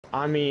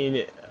I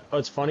mean,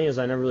 what's funny is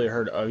I never really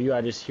heard of you.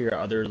 I just hear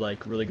other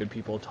like really good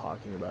people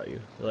talking about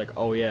you. They're like,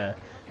 oh yeah,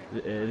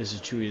 this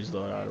is Chewie's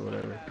loadout or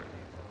whatever.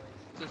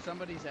 So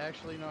somebody's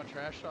actually not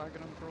trash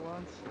talking them for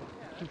once?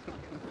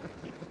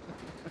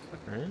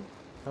 Right?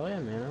 Hell yeah,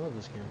 man! I love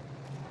this game.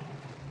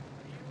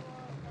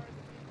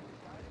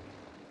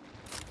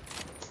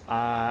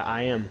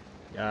 I am.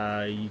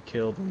 You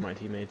killed one of my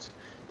teammates.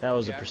 That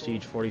was a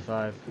prestige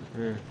 45.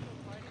 Yeah.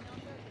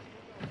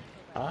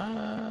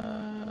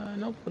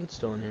 Nope, but it's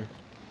still in here.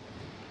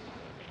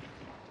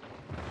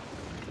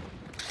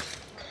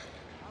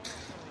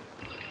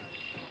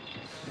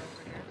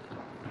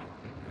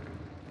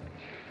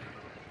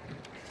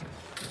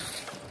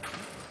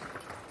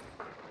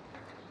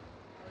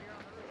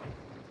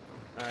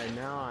 Alright,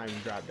 now I'm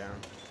dropped down.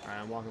 Alright,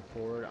 I'm walking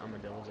forward. I'm a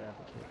devil's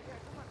advocate.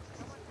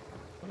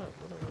 What up,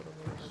 what up, what up,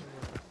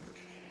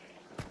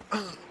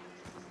 what up?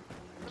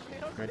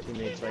 My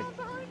teammate's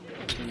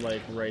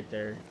like right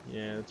there.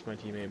 Yeah, that's my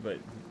teammate,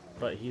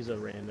 but he's a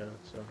rando,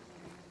 so.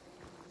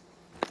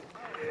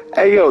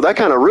 Hey yo, that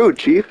kind of rude,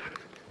 Chief.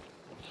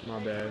 My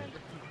bad.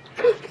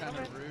 That's kind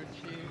of rude,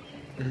 Chief.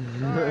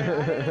 Sorry, I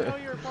didn't know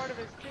you were part of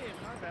his team.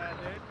 My bad,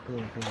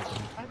 dude.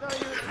 I thought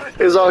you were part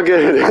of It's all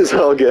good. It's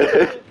all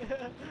good.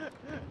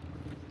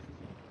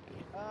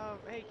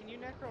 Hey, can you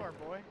necro our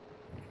boy?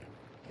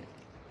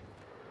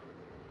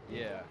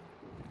 Yeah.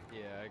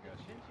 Yeah, I got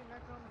you. Didn't you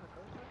necro him in the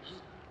first time?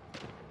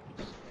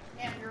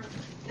 Andrew,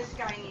 this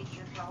guy needs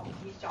your help.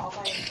 He's all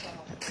by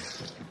himself.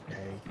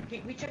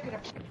 Okay. We took it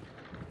up. Somebody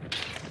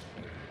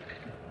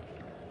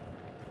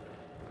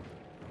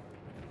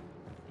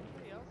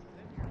else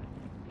is in here.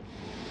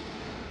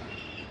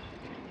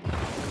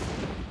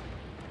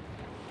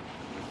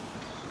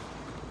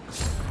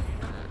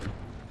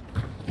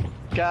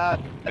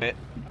 God damn it.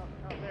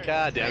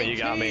 God damn it, you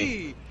got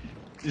me.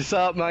 What's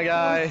up, my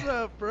guy? What's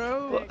up,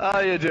 bro?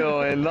 How you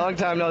doing? Long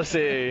time no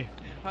see.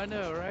 I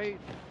know, right?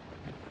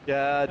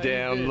 God How you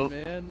damn.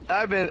 been,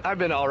 man? I've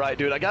been alright,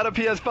 dude. I got a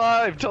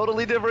PS5.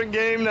 Totally different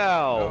game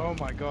now. Oh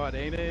my god,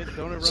 ain't it?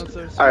 Don't it run so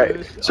smooth?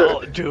 Alright,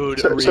 so, Oh, dude.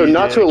 so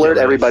not to alert ridiculous.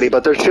 everybody,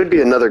 but there should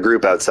be another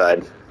group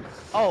outside.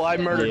 Oh, I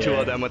murdered two Yeah.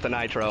 of them with the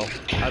nitro.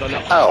 I don't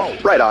know. Oh,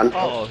 right on.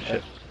 Oh,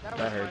 shit.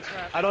 That hurts.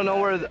 I don't know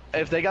where,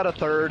 if they got a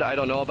third, I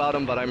don't know about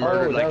them, but I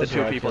murdered that like the was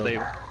two who I people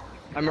killed.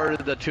 I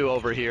murdered the two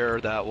over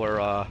here that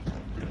were,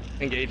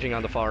 engaging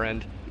on the far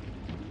end.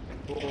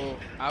 Well,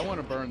 I want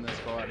to burn this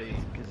body,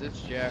 because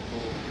it's Jackal.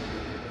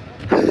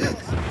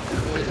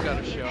 Boy's got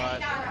a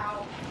shot.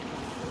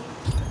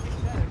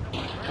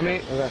 I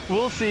mean,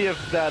 we'll see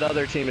if that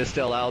other team is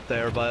still out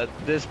there, but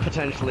this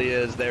potentially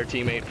is their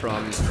teammate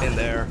from in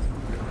there,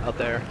 out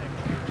there.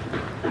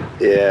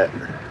 Yeah.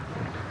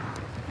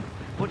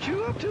 What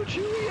you up to,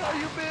 Chewie? How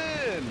you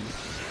been?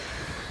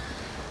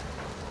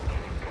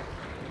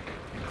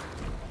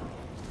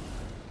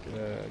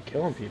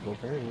 Killing people,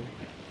 apparently.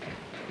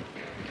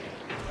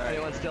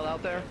 Anyone still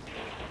out there?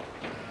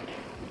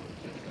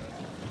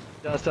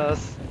 Just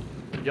us.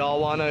 Y'all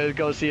wanna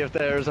go see if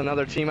there's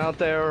another team out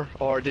there,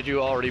 or did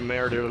you already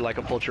murder like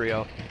a full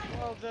trio?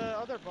 Well, the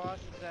other boss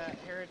is at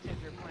Heritage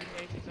or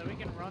Plantation, so we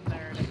can run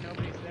there, and if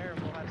nobody's there,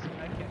 we'll have some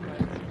medkit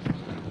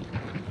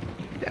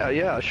fights.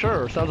 Yeah,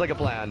 sure. Sounds like a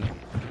plan.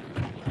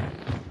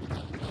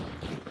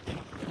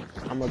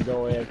 I'm gonna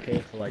go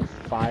AFK for like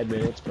 5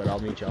 minutes, but I'll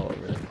meet y'all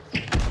over there.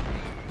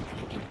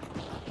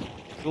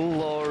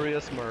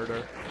 Glorious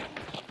murder.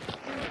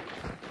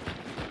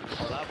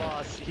 Oh, that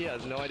boss, he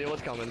has no idea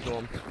what's coming to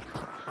him.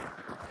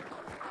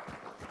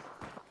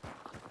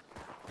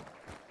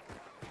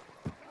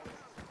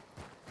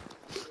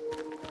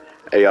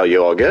 Hey yo,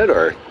 you all good,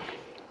 or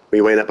we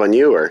waiting up on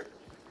you, or?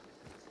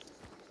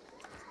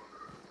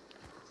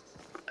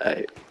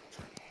 Hey.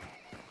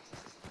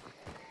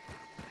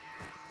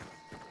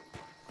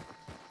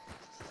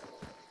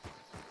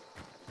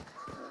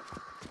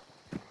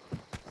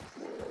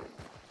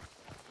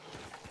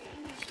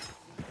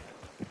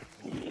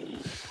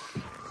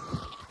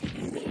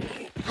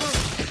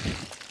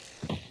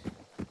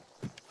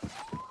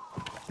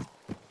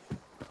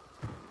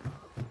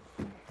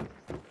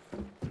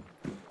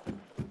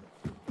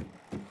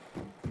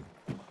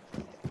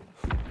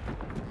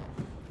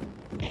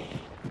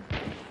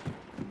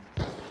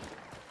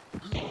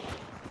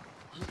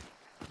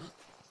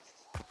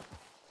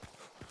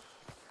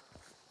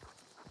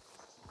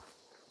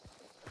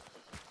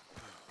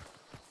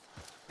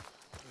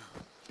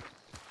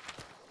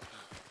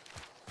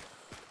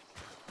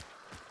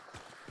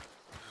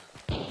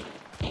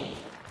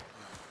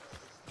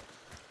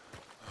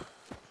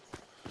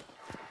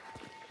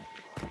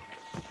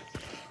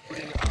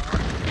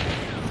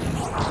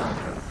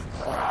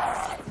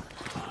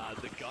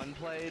 The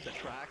gunplay, the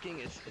tracking,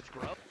 it's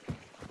gross.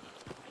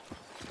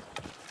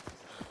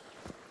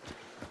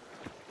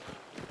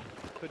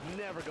 Could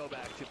never go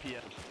back to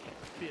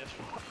PS4.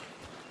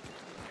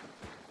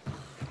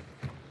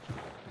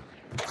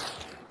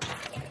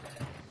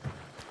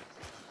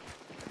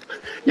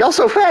 Y'all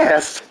so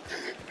fast!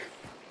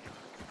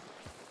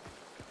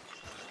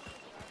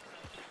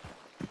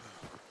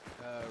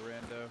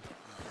 Rando.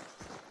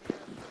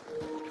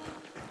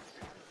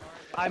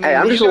 I mean, Hey,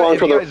 I'm just along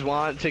for the.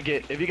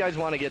 if you guys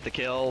want to get the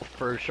kill,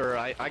 for sure.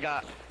 I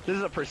got, this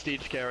is a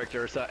prestige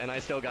character, so, and I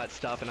still got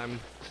stuff, and I'm,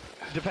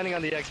 depending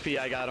on the XP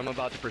I got, I'm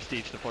about to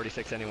prestige to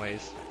 46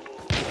 anyways.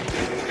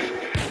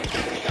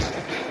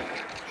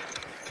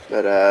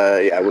 But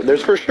yeah,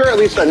 there's for sure at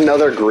least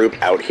another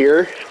group out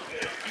here.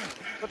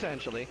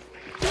 Potentially.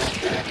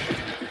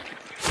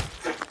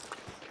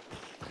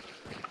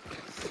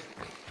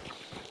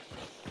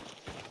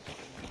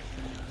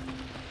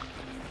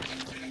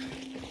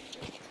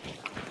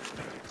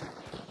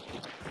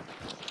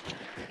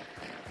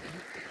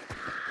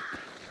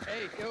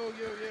 Hey, yo.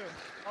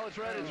 Oh, it's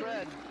red, it's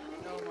red.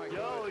 Oh my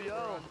god.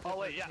 Yo. Oh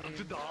wait, yeah.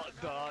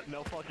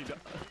 No fucking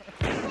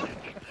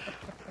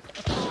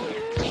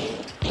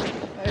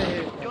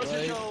Hey, Goes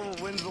to show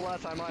when's the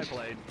last time I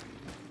played.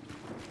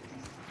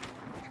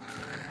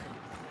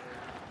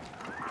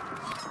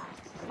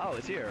 Oh,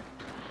 it's here.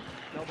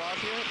 No boss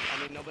here? I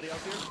mean, nobody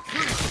else here?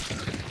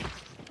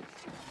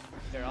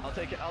 Here, I'll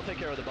take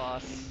care of the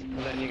boss, and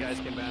then you guys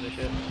can banish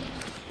it.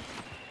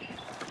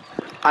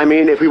 I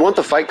mean, if we want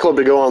the Fight Club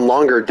to go on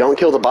longer, don't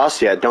kill the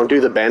boss yet. Don't do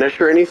the banish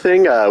or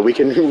anything. We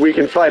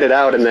can fight it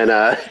out and then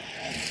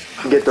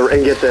get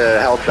the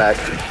health back.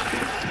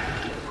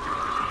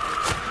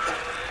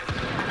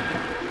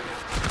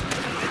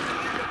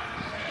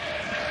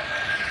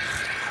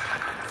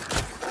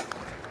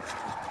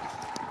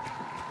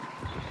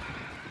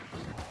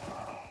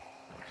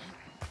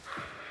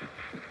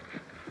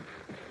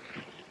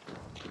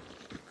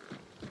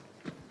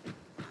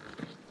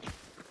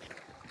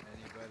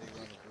 Anybody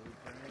want a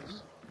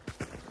blueprint?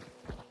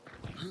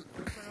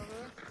 Blueprint over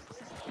there?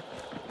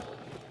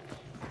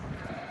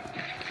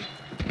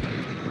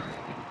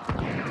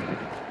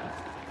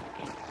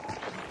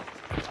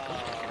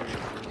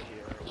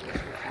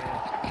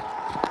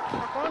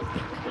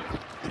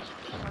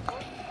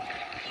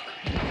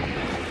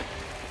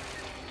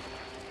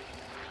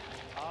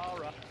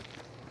 Alright.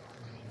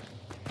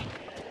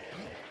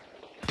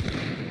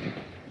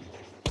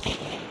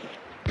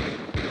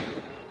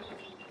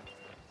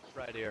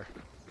 Right here.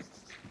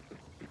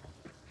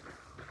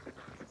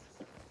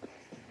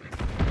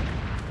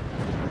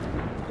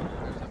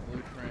 There's a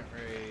blueprint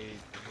right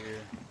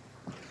here.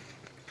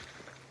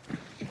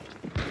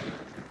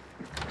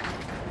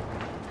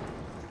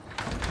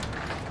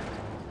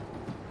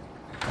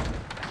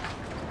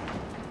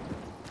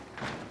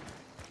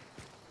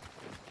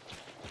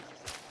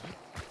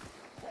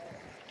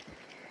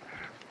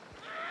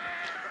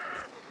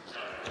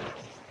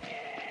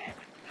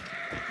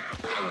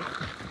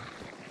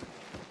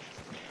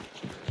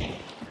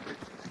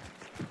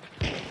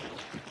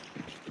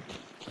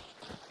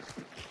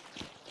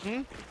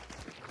 Hmm?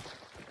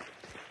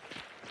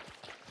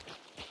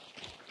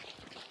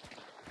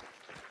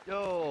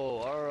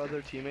 Yo, our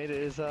other teammate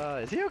is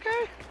he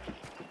okay?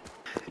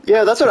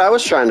 Yeah, that's what I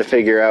was trying to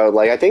figure out.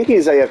 Like, I think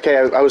he's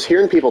AFK. I was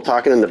hearing people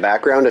talking in the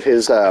background of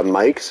his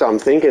mic, so I'm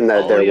thinking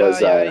that there was.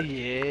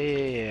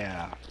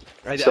 Yeah.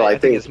 So I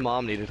think his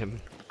mom needed him.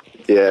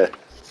 Yeah.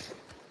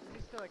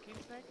 He's still at King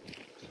Snake?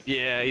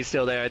 Yeah, he's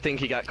still there. I think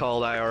he got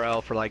called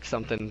IRL for like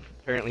something.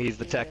 Apparently, he's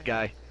the tech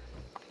guy.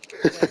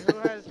 Yeah, who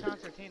has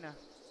concertina?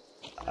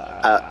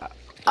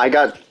 I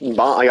got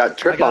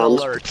trip I got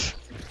bombs. alert.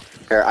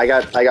 Here, I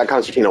got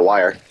concertina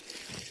wire.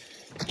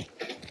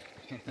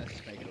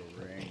 Let's make it a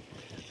ring.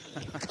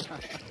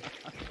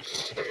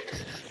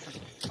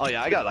 Oh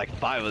yeah, I got like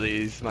 5 of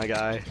these, my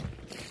guy.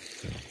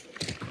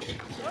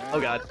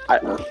 Oh god.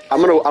 I'm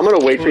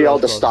gonna wait for y'all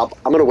to stop.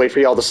 I'm gonna wait for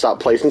y'all to stop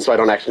placing so I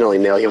don't accidentally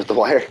nail you with the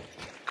wire.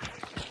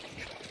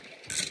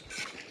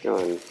 Go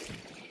on.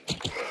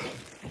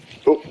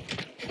 Oop.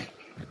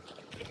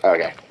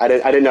 Okay. I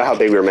didn't know how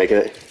big we were making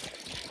it.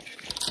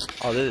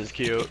 Oh, this is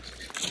cute.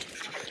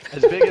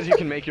 As big as you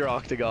can make your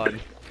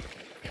octagon.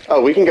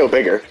 Oh, we can go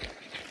bigger.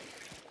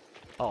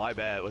 Oh, I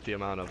bet with the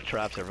amount of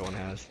traps everyone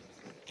has.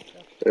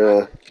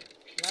 Let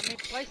me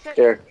place it.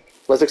 Here.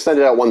 Let's extend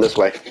it out one this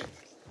way.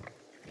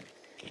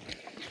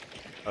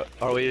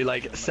 Are we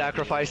like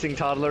sacrificing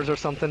toddlers or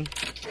something? Nah,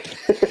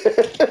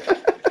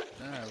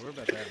 we're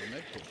about to have a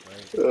medkit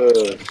fight. It's a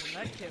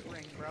medkit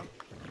ring, bro.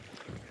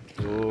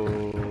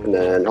 Ooh. And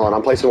then, hold on,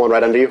 I'm placing one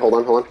right under you. Hold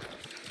on.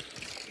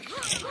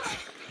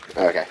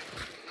 Okay.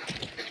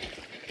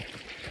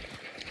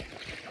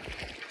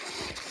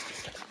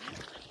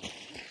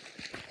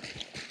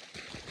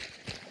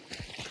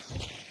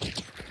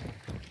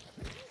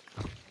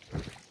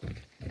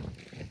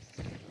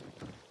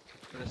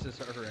 This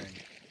is our ring.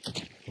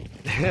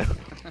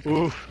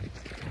 Oof.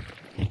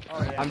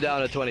 Oh yeah. I'm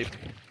down to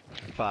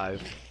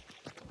 25.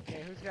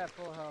 Okay, who's got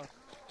full health?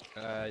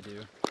 I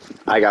do.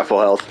 I got full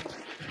health.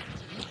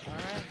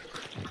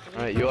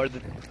 Alright, you're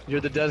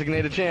the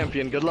designated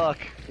champion. Good luck.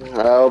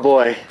 Oh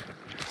boy.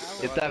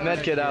 Get that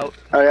medkit out.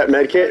 I got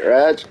medkit,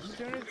 right?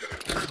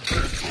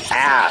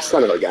 Ah,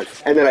 son of a gun.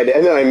 And then I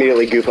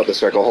immediately goof up the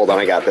circle. Hold on,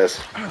 I got this.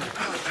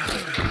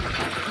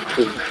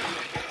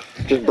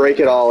 Just break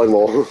it all and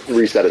we'll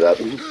reset it up.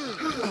 I don't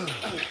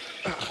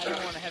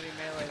want to heavy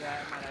melee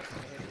that. I might have to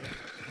hit you.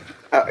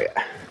 Oh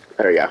yeah.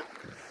 There we go.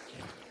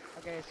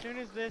 Okay, as soon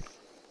as this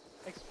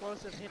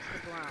explosive hits the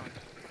ground.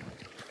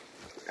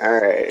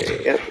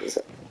 Alright, yep.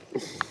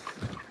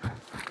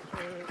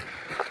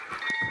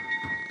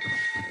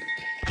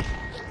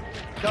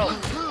 Go.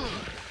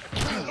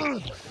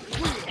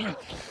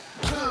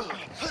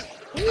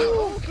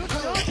 Oh, good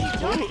job,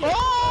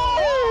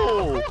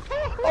 Oh!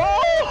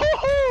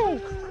 Oh!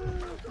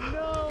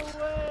 No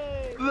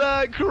way!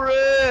 That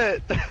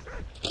crit!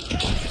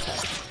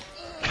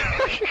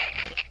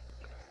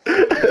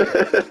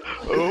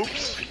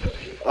 Oops.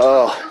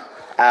 Oh,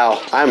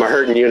 ow! I'm a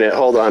hurting unit.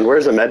 Hold on.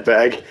 Where's the med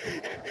bag?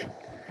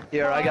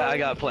 Here, I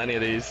got plenty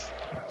of these.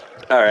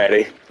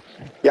 Alrighty.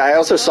 Yeah, I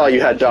also saw you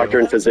had doctor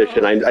and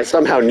physician. I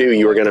somehow knew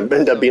you were gonna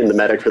end up being the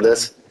medic for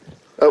this.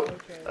 Oh,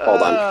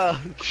 hold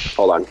on.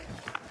 Hold on.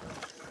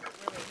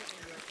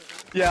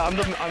 Yeah,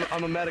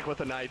 I'm a medic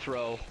with a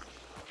nitro.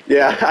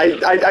 Yeah,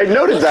 I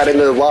noted that in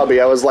the lobby.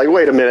 I was like,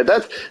 wait a minute,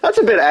 that's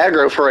a bit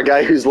aggro for a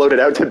guy who's loaded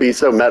out to be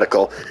so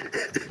medical.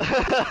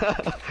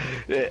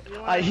 Yeah,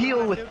 I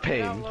heal with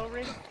pain.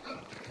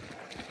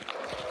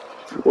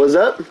 What's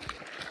up?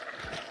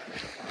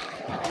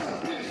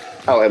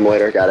 Oh,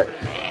 emulator, got it.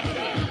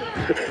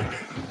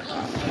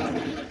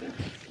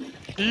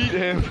 Eat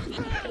him.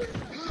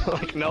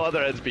 Like no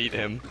other has beat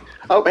him.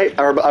 Oh, hey,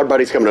 our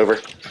buddy's coming over.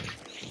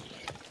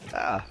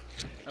 Ah,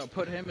 Oh,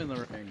 put him in the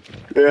ring.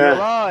 you're Yeah,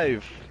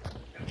 alive.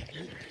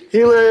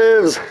 he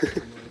lives.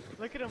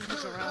 Look at him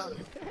look around.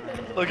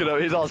 Look at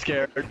him, he's all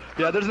scared.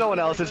 Yeah, there's no one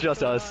else, it's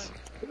just us.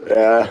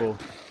 Yeah. Cool.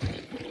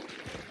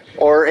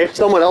 Or if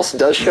someone else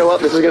does show up,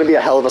 this is gonna be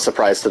a hell of a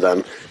surprise to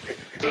them.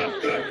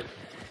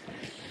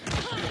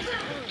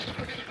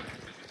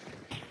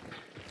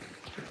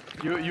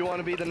 You want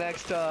to be the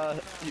next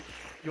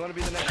you want to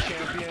be the next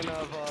champion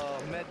of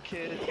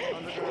Medkit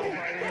Underground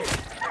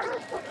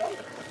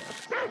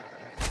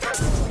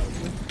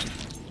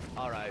Fighting?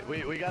 All right,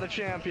 we got a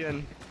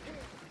champion.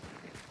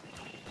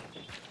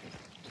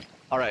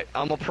 All right,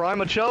 I'm gonna prime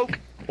a choke.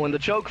 When the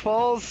choke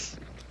falls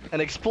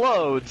and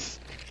explodes,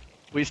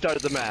 we start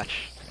the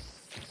match.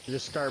 You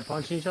just start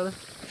punching each other?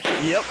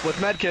 Yep, with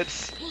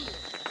medkits.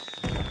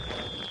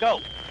 Go.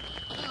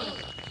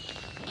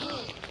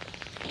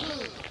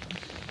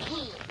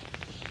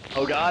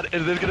 Oh god,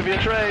 is this gonna be a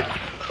trade?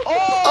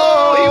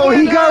 Oh,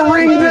 he got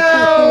ringed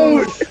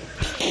out!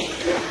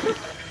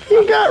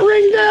 He got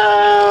ringed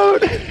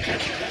out!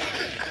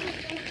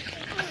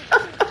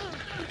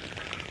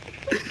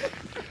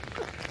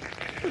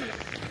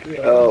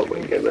 Oh my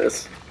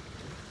goodness.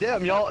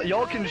 Damn,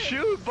 y'all can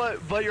shoot,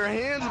 but your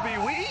hands be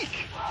weak.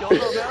 Y'all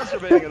not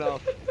masturbating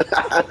enough.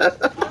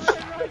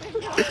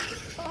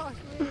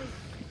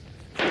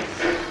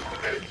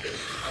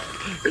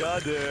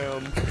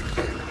 Goddamn.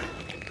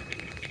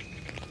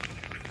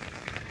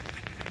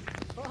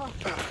 Oh,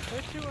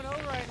 they're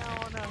 2-0 right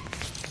now on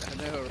us. I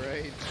know,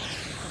 right?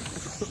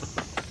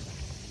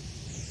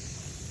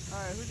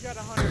 Alright, who's got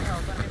 100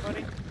 health?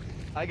 Anybody?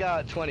 I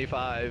got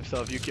 25,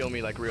 so if you kill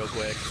me like real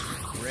quick.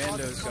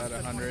 Rando's got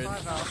 100.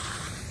 25 out.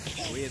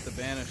 We hit the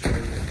banisher.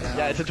 Down.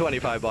 Yeah, it's a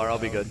 25 bar, I'll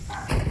be good.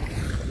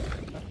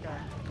 Okay.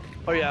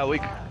 Oh yeah, we...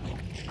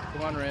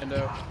 Come on,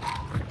 Rando.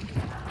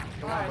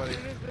 Come on, Alright, buddy. as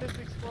soon as this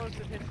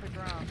explosive hits the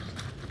ground,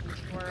 we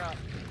square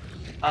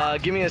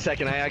up. give me a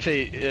second, I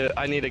actually,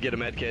 I need to get a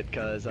med kit,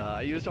 because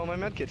I used all my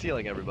med kits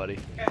healing everybody.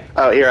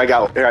 Oh, here I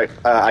got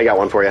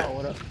one for you. Oh,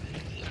 what up?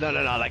 No,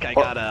 like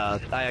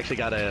I actually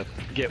gotta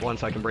get one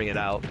so I can bring it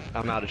out.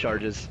 I'm out of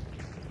charges.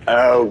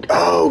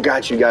 Oh,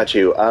 got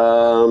you.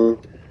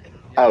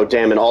 Oh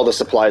damn, and all the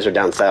supplies are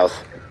down south.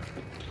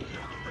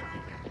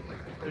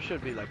 There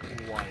should be like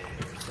one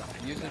or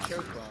something. Use a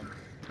choke bomb.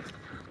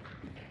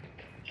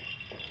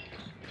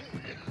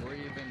 Or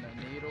even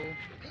a needle.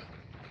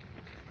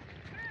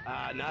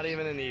 Not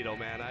even a needle,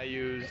 man. I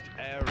used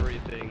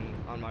everything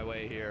on my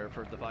way here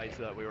for the fights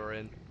that we were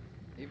in.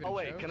 Even Oh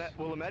wait, chokes?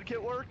 will a med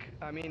kit work?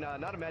 I mean,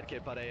 not a med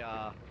kit, but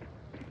a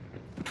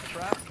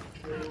trap.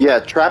 Yeah,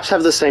 traps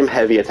have the same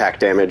heavy attack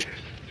damage.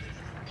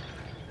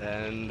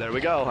 And there we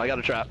go. I got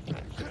a trap.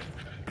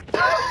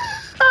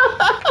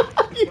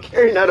 You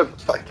carrying out a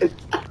fucking...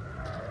 Oh,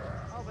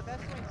 but that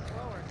swing's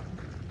slower.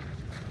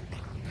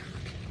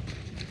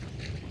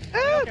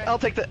 Okay. I'll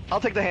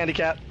take the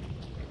handicap.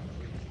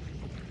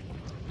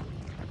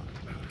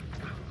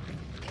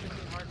 This is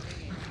hard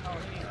swinging. Oh,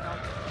 he needs help.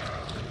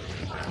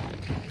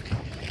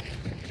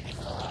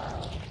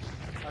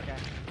 Okay.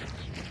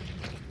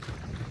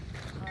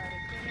 Alright,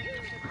 as soon as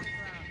this hits the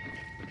ground.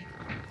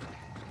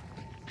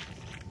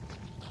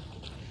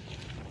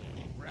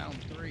 Round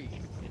 3.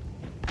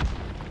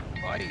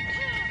 Fight!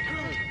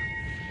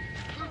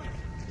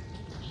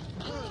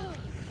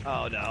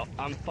 Oh no,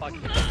 I'm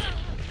fucking.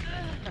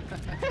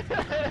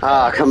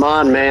 Ah, come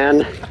on,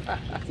 man.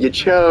 You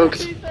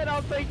choked. He said,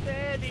 I'll take the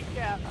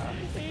handicap.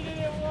 He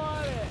didn't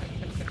want it.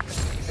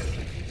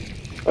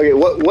 Okay,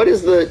 what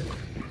is the...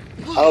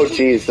 Oh,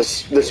 geez, the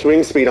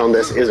swing speed on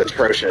this is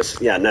atrocious.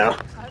 Yeah, no.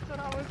 That's what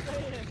I was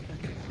saying.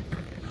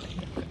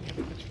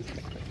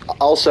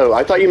 Also,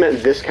 I thought you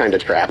meant this kind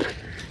of trap.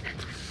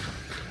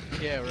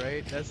 Yeah,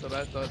 right? That's what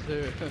I thought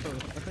too.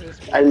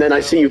 And then I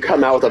see you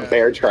come out with a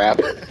bear trap.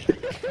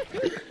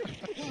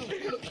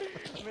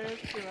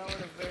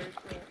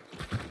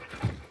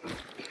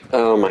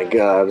 Oh my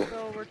god.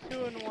 So we're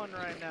 2-1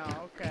 right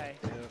now. Okay.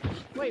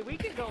 Wait, we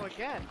can go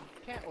again,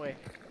 can't we?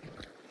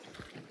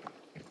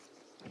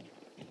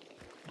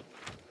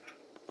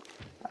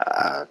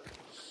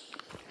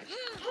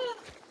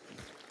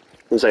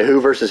 Let's say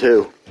who versus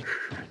who.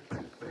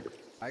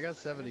 I got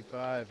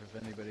 75 if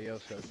anybody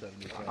else got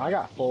 75. I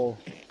got full.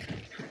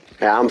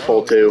 Yeah, I'm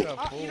full Oh, too. you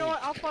got full. You know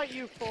what? I'll fight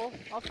you, full.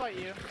 I'll fight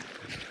you.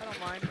 I don't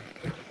mind.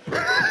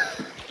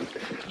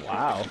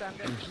 Wow. Send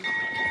it.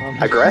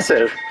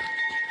 Aggressive.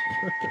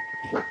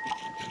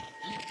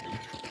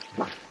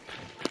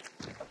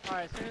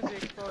 Alright, as soon as the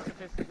explosive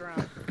hits the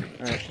ground.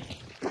 Alright.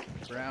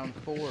 Round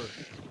 4.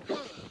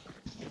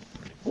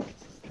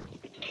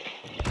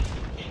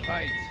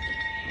 Fight.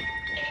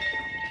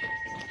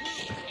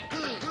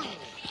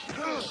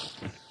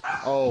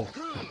 Oh.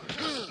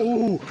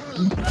 Ooh.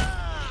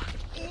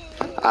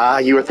 Ah,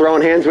 you were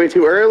throwing hands way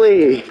too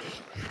early.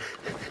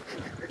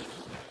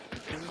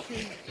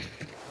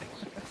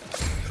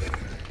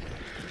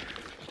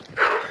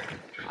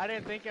 I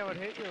didn't think I would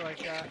hit you like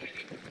that.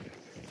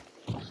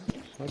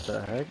 What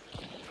the heck?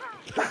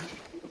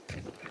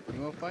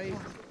 You wanna fight?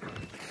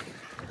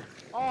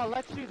 Oh,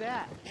 let's do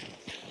that.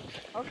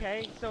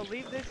 Okay, so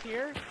leave this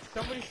here.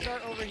 Somebody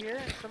start over here,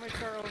 and somebody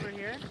start over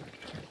here,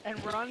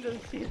 and run to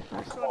see the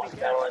first one to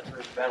get. Oh,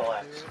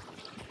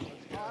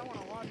 I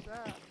want to watch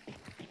that.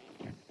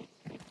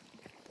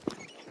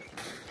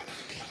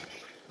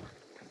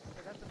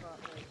 Okay, that's about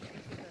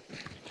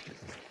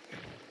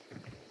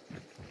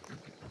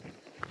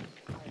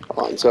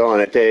Hold on, so on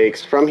it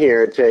takes, from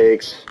here it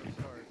takes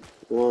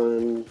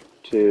 1,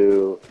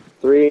 2,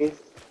 3,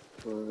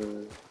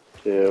 1,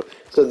 2.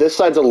 So this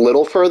side's a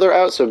little further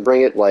out, so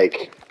bring it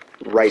like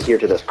right here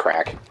to this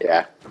crack.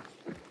 Yeah.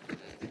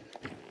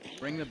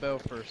 Ring the bell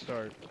for a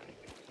start.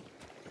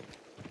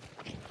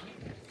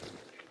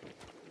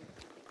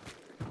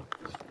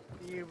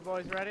 You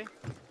boys ready?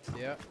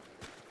 Yeah.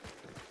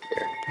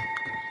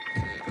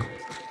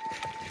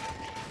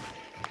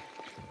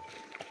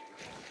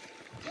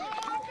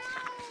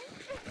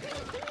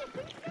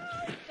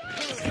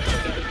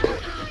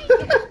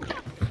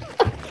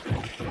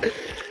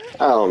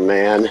 Oh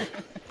man.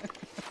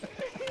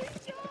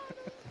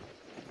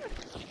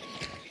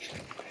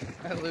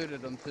 I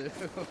looted them too.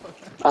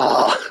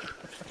 Oh.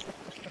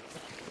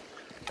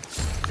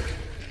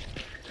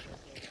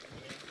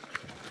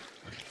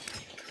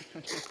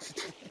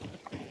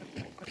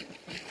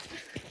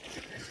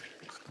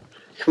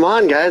 Come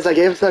on, guys! I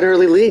gave us that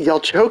early lead. Y'all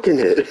choking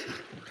it.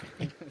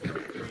 3-2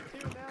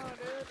 now,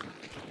 dude.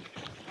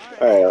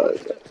 All right.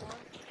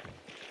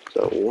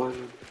 So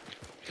 1.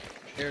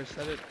 Here,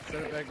 set it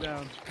back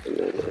down. And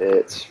then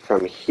it's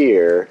from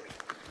here.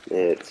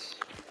 It's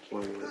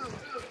 1.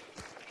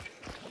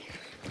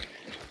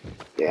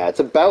 Yeah, it's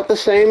about the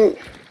same.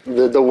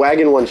 The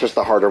wagon one's just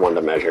the harder one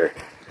to measure.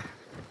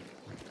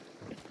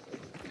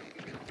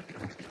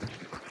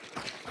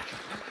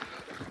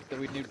 So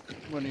we need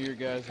one of your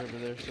guys over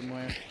there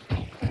somewhere.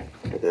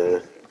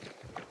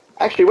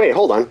 Actually, wait,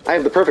 hold on. I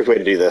have the perfect way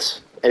to do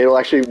this. And it'll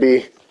actually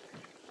be...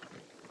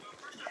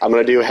 I'm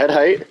going to do head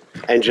height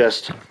and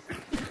just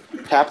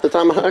tap the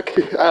tomahawk.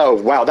 Oh,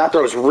 wow, that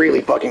throws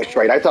really fucking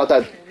straight. I thought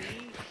that...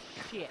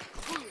 Shit.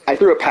 I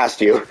threw it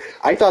past you.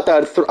 I thought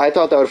that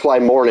would fly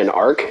more in an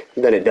arc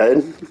than it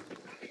did.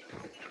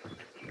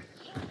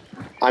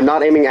 I'm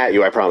not aiming at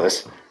you, I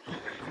promise.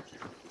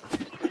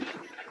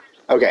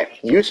 Okay,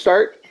 you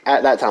start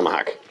at that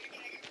tomahawk.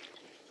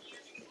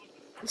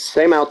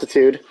 Same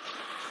altitude.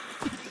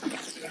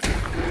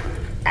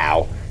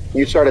 Ow.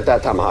 You start at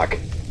that tomahawk.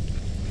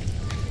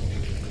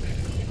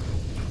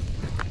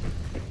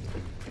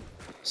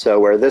 So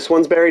where this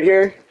one's buried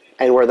here,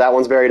 and where that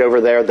one's buried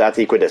over there, that's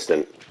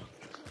equidistant.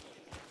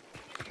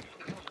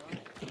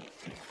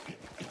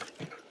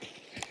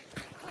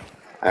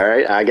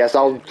 Alright, I guess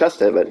I'll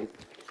test it, but...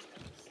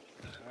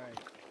 Alright.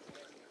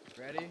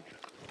 Ready?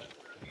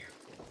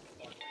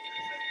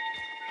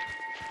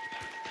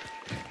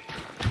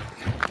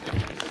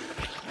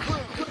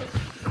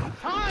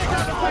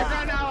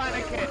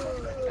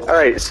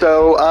 Alright,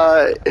 so,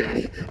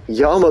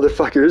 y'all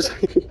motherfuckers.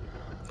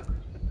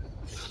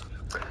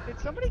 Did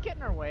somebody get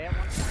in our way at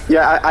one point?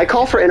 Yeah, I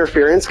call for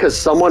interference because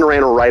someone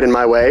ran right in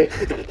my way.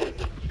 Where did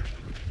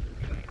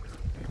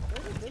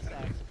this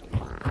axe come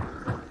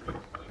from?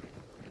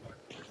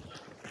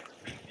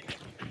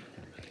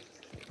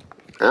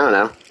 I don't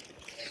know.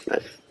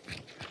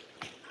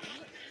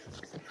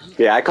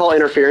 Yeah, I call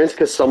interference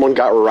because someone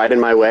got right in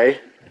my way.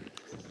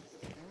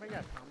 Anybody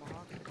got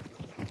tomahawk?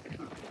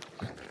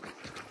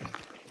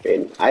 I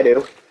mean, I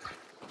do.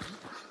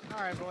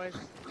 Alright, boys.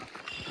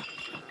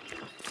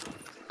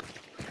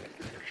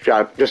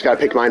 Just gotta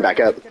pick mine back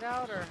up. Get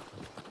out, or...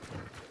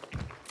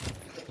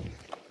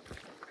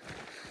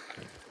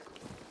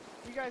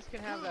 You guys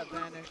can have that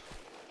bandage.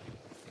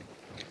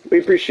 We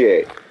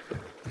appreciate.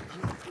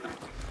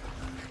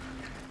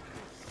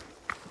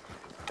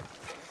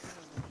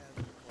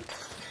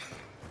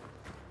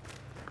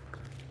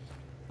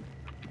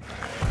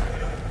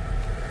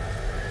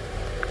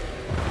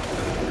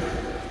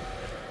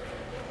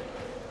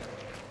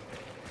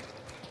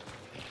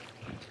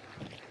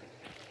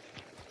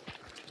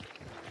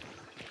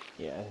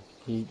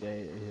 He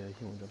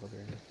won't jump up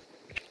here.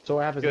 So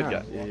what happens Good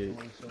now? guy.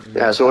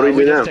 Yeah, so what do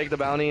we do just now? take the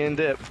bounty and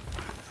dip.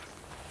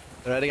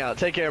 We're heading out.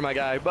 Take care, my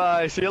guy.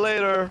 Bye. See you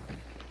later.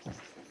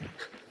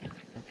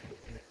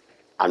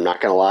 I'm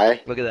not gonna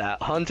lie. Look at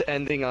that. Hunt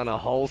ending on a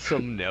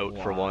wholesome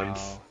note for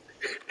once.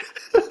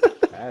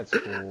 That's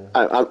cool.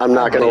 I'm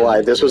not gonna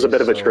lie. This was a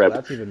bit of a So trip.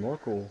 That's even more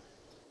cool.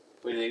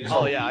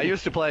 Oh yeah, I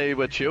used to play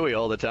with Chewy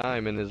all the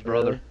time and his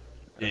brother.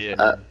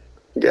 Yeah.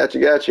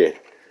 Gotcha.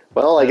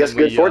 Well, I And guess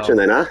we, good fortune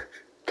then, huh?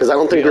 Because I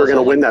don't think we we were gonna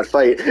also- win that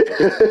fight.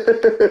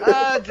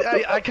 I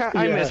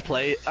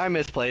Yeah.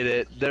 misplayed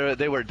it.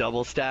 They were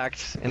double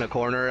stacked in a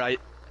corner.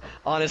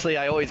 Honestly,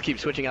 I always keep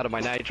switching out of my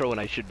nitro when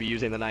I should be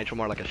using the nitro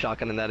more like a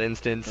shotgun in that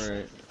instance.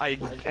 Right.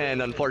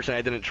 And unfortunately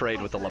I didn't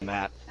trade with the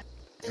Lamat.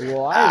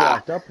 Well, I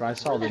walked up and I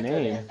saw the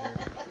name,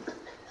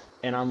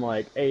 and I'm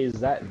like, "Hey, is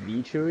that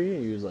the Chewy?"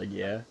 And he was like,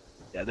 "Yeah."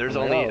 Yeah, there's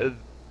Oh, only wow.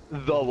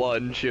 the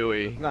one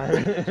Chewy.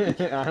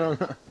 I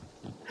don't know.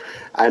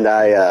 And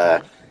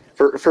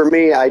for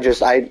me,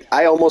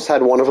 I almost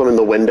had one of them in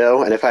the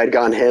window, and if I had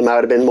gotten him, I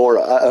would have been more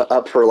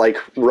up for like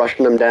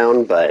rushing them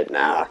down. But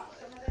nah.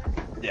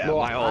 Yeah, Well,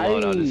 my whole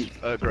loadout is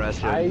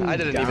aggressive. I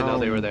didn't even know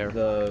they were there.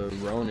 The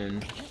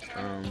Ronin.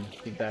 I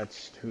think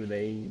that's who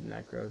they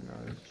necroed.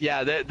 No,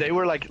 Yeah, they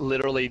were like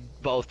literally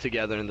both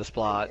together in the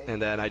spot,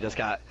 and then I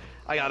got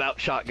out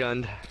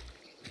shotgunned.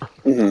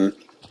 hmm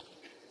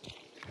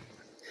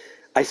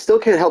I still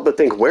can't help but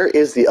think, where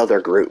is the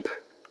other group?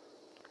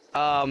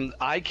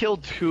 I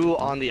killed two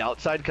on the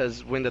outside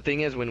because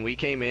when we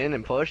came in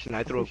and pushed and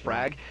I threw a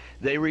frag,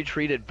 they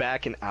retreated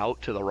back and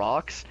out to the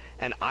rocks,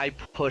 and I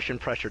pushed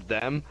and pressured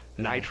them,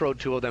 nitroed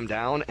two of them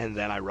down, and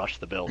then I rushed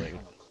the building.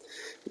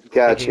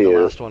 Got Thinking the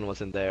you. last one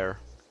wasn't there.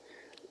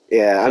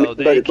 Yeah, I So mean,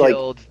 they but like,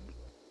 killed.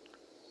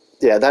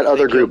 yeah, that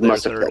other they group killed their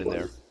must have third killed in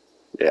them.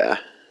 Yeah.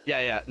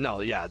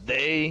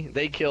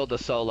 They killed the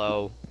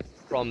solo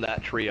from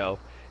that trio,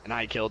 and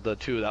I killed the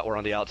two that were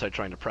on the outside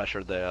trying to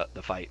pressure the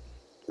fight.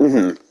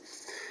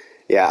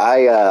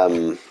 Yeah,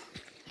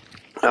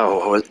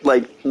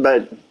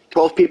 but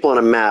 12 people on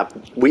a map,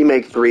 we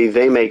make 3,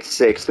 they make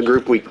 6, the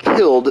group we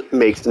killed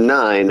makes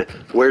 9,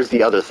 where's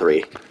the other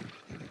 3?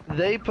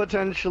 They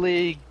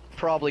potentially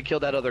probably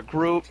killed that other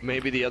group,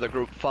 maybe the other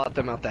group fought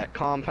them at that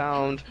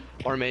compound,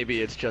 or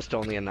maybe it's just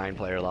only a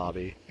 9-player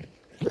lobby.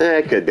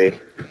 It could be.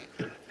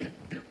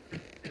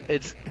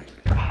 It's...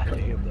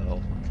 damn,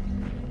 though.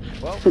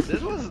 Well,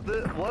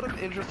 what an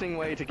interesting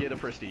way to get a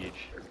prestige.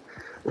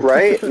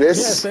 Right? Yeah,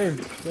 This, same.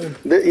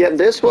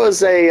 this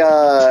was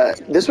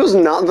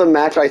not the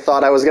match I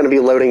thought I was going to be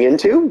loading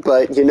into,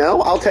 but, you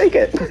know, I'll take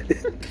it.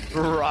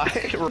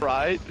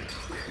 Right.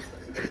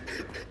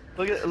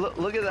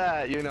 Look at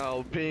that, you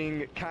know,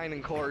 being kind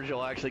and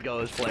cordial actually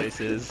goes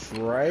places.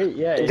 Right?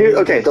 Yeah. Dude,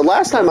 okay, the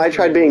last time I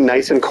tried being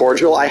nice and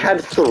cordial, I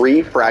had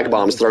 3 frag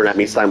bombs thrown at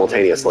me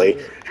simultaneously.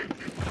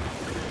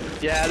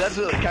 Yeah, that's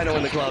kind of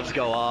when the gloves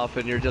go off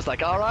and you're just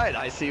like, alright,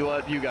 I see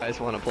what you guys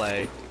want to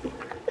play.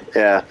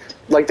 Yeah.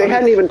 Like, they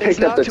hadn't even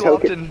picked up the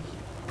token.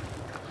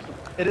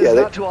 It is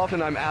not too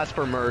often I'm asked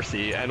for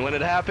mercy, and when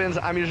it happens,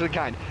 I'm usually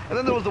kind. And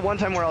then there was the one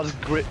time where I was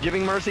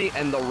giving mercy,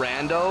 and the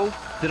rando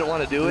didn't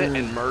want to do it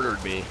and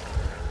murdered me.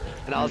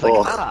 And I was like,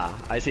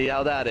 I see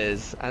how that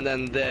is. And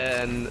then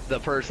the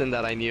person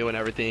that I knew and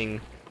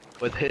everything,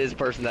 with his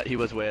person that he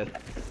was with,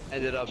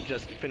 ended up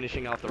just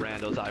finishing off the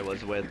randos I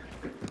was with.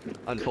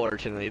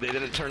 Unfortunately, they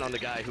didn't turn on the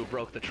guy who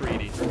broke the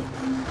treaty.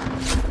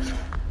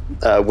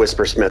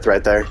 Whisper Smith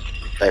right there,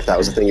 if that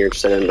was the thing you're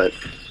interested in, but...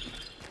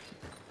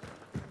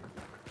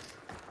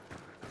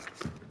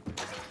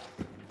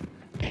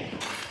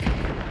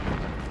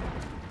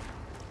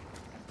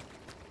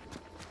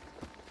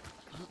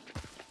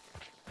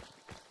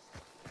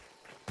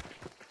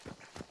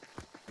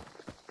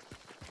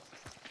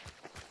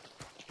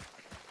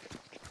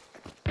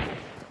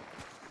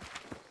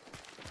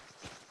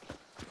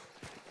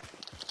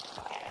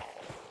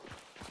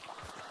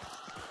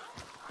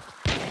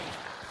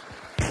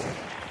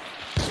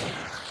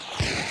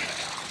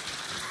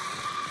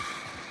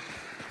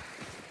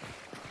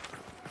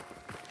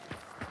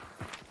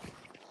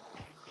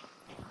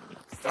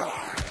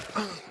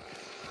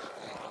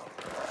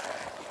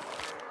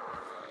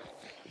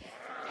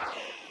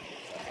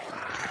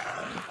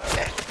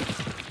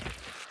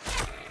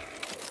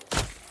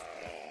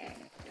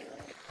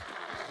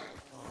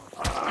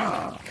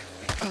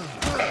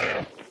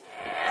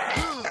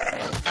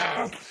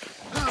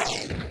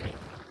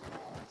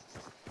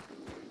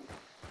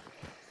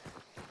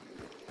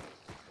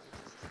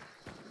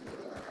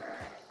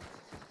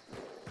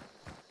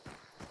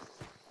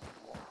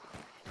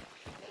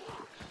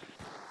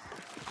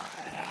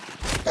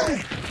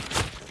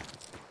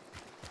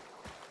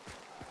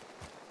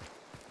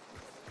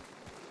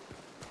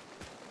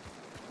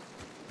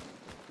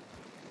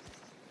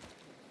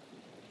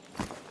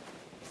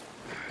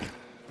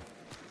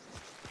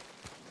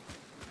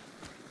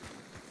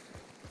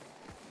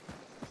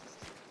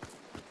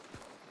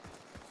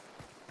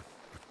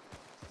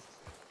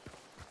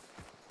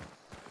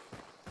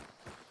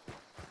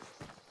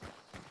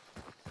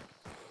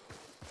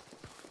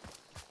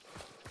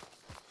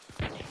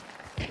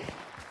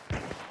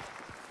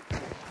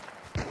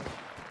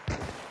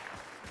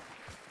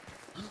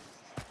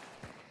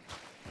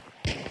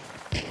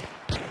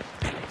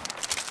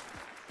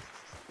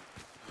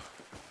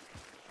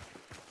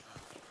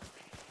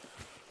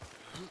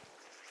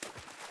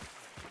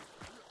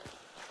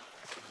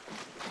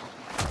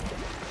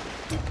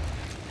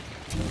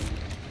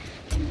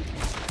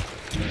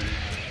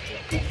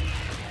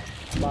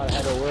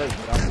 head of work,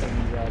 but I'll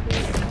send you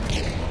guys